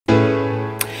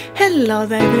Hello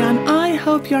there everyone, I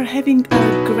hope you're having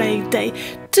a great day.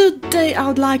 Today I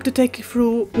would like to take you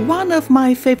through one of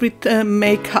my favorite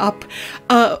makeup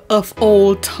of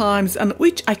all times, and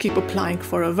which I keep applying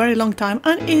for a very long time,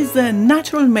 and is the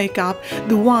natural makeup,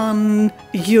 the one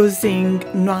using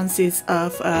nuances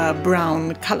of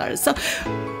brown colors. So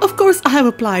of course I have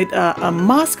applied a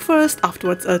mask first,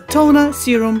 afterwards a toner,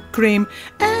 serum, cream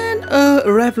and a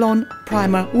Revlon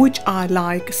primer, which I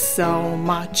like so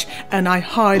much, and I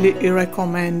highly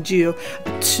recommend you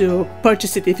to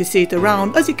purchase it if you see it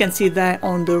around, as you can see there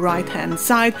on the right hand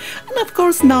side. And of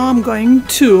course now I'm going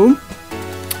to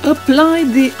apply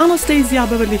the Anastasia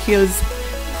Beverly Hills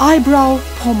eyebrow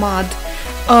pomade,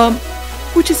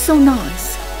 which is so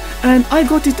nice, and I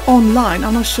got it online.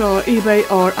 I'm not sure eBay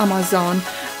or Amazon.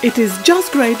 It is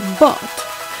just great,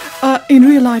 but in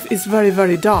real life it's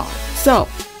very dark. So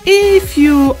if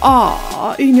you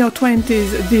are in your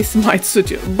 20s, this might suit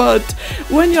you, but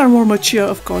when you are more mature,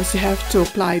 of course, you have to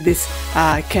apply this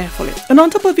carefully. And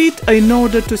on top of it, in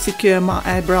order to secure my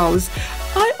eyebrows,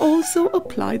 I also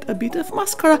applied a bit of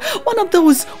mascara, one of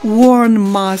those worn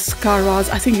mascaras.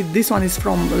 I think this one is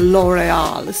from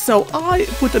L'Oreal. So I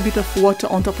put a bit of water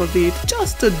on top of it,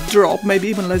 just a drop, maybe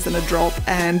even less than a drop,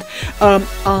 and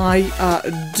I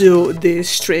do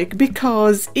this trick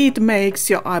because it makes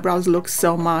your eyebrows look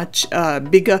so much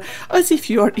bigger, as if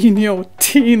you are in your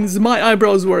teens. My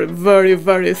eyebrows were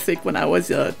very thick when I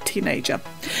was a teenager.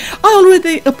 I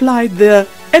already applied the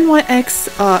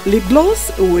NYX lip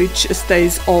gloss, which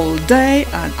stays all day,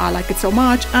 and I like it so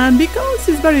much, and because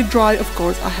it's very dry, of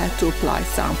course I had to apply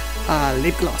some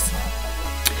lip gloss.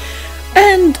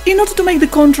 And in order to make the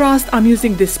contrast, I'm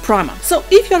using this primer. So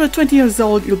if you're 20 years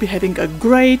old, you'll be having a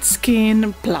great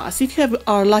skin. Plus, if you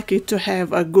are lucky to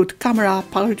have a good camera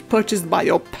purchased by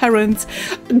your parents,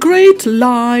 great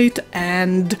light,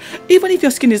 and even if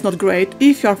your skin is not great,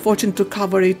 if you are fortunate to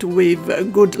cover it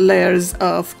with good layers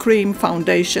of cream,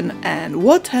 foundation and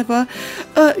whatever,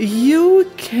 you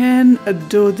can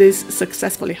do this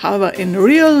successfully. However, in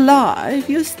real life,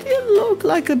 you still look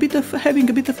like having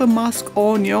a bit of a mask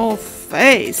on your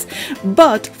face.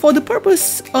 But for the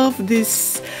purpose of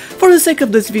this, for the sake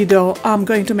of this video, I'm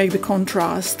going to make the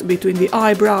contrast between the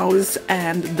eyebrows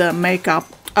and the makeup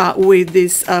with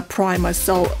this primer.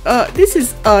 So this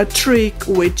is a trick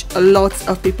which lots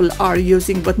of people are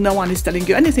using, but no one is telling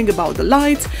you anything about the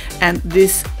lights and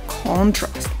this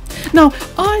contrast. Now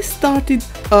I started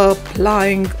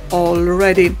applying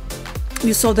already.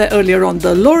 You saw that earlier on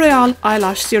the L'Oreal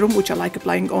eyelash serum, which I like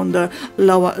applying on the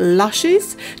lower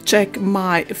lashes. Check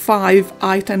my 5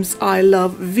 items I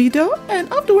love video.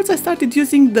 And afterwards I started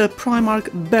using the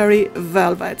Primark Berry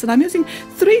Velvets, and I'm using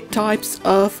 3 types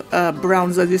of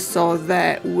browns, as you saw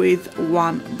there, with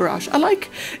one brush. I like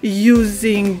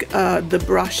using the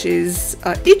brushes,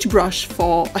 each brush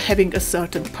for having a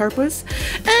certain purpose.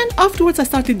 And afterwards I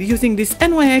started using this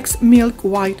NYX Milk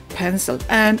White pencil,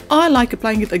 and I like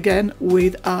applying it again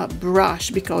with a brush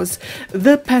because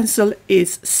the pencil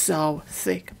is so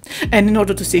thick. And in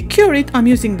order to secure it, I'm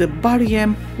using the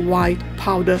Barium white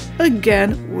powder,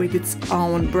 again with its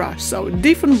own brush. So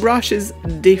different brushes,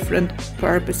 different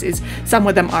purposes. Some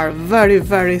of them are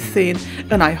very thin,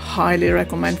 and I highly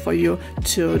recommend for you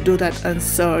to do that and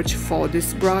search for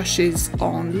these brushes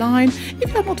online.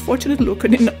 If you're not fortunate,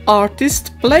 looking in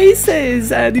artist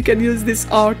places, and you can use these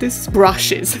artist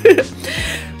brushes.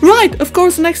 Right, of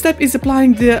course, next step is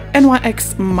applying the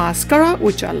NYX mascara,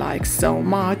 which I like so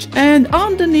much, and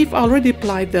underneath I already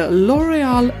applied the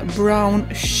L'Oreal Brown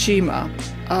Shimmer,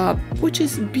 which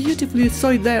is beautifully,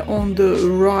 so there on the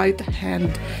right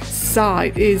hand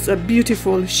side is a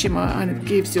beautiful shimmer, and it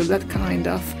gives you that kind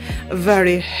of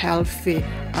very healthy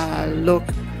look.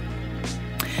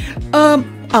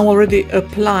 I'm already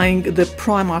applying the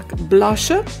Primark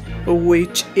blusher,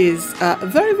 which is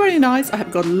very nice. I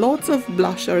have got lots of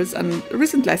blushers, and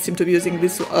recently I seem to be using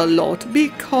this a lot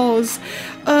because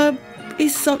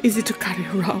it's so easy to carry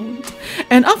around.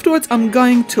 And afterwards I'm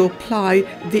going to apply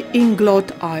the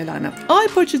Inglot eyeliner. I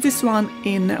purchased this one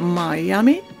in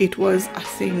Miami. It was, I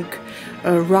think,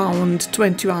 around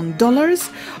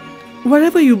 $21.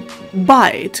 Wherever you buy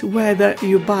it, whether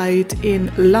you buy it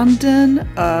in London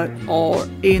or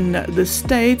in the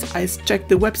States, I checked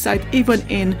the website, even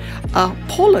in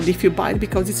Poland if you buy it,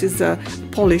 because this is a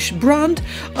Polish brand,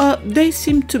 they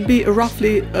seem to be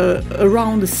roughly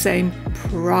around the same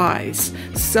price.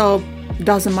 So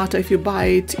Doesn't matter if you buy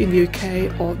it in the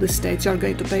UK or the States, you're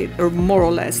going to pay more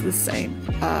or less the same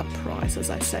price, as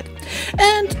I said.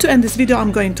 And to end this video,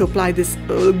 I'm going to apply these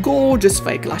gorgeous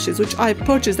fake lashes, which I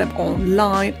purchased them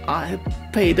online. I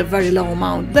paid a very low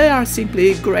amount. They are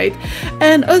simply great.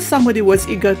 And as somebody was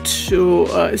eager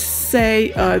to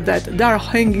say that they are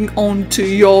hanging on to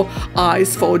your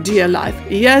eyes for dear life.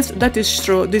 Yes, that is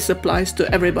true. This applies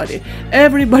to everybody.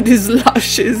 Everybody's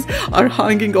lashes are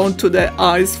hanging on to their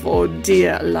eyes for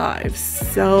dear life.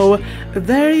 So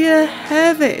there you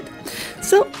have it.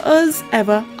 So as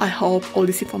ever, I hope all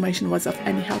this information was of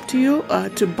any help to you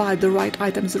to buy the right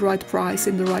items, the right price,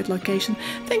 in the right location.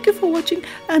 Thank you for watching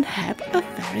and have a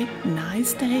very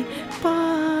nice day.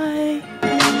 Bye.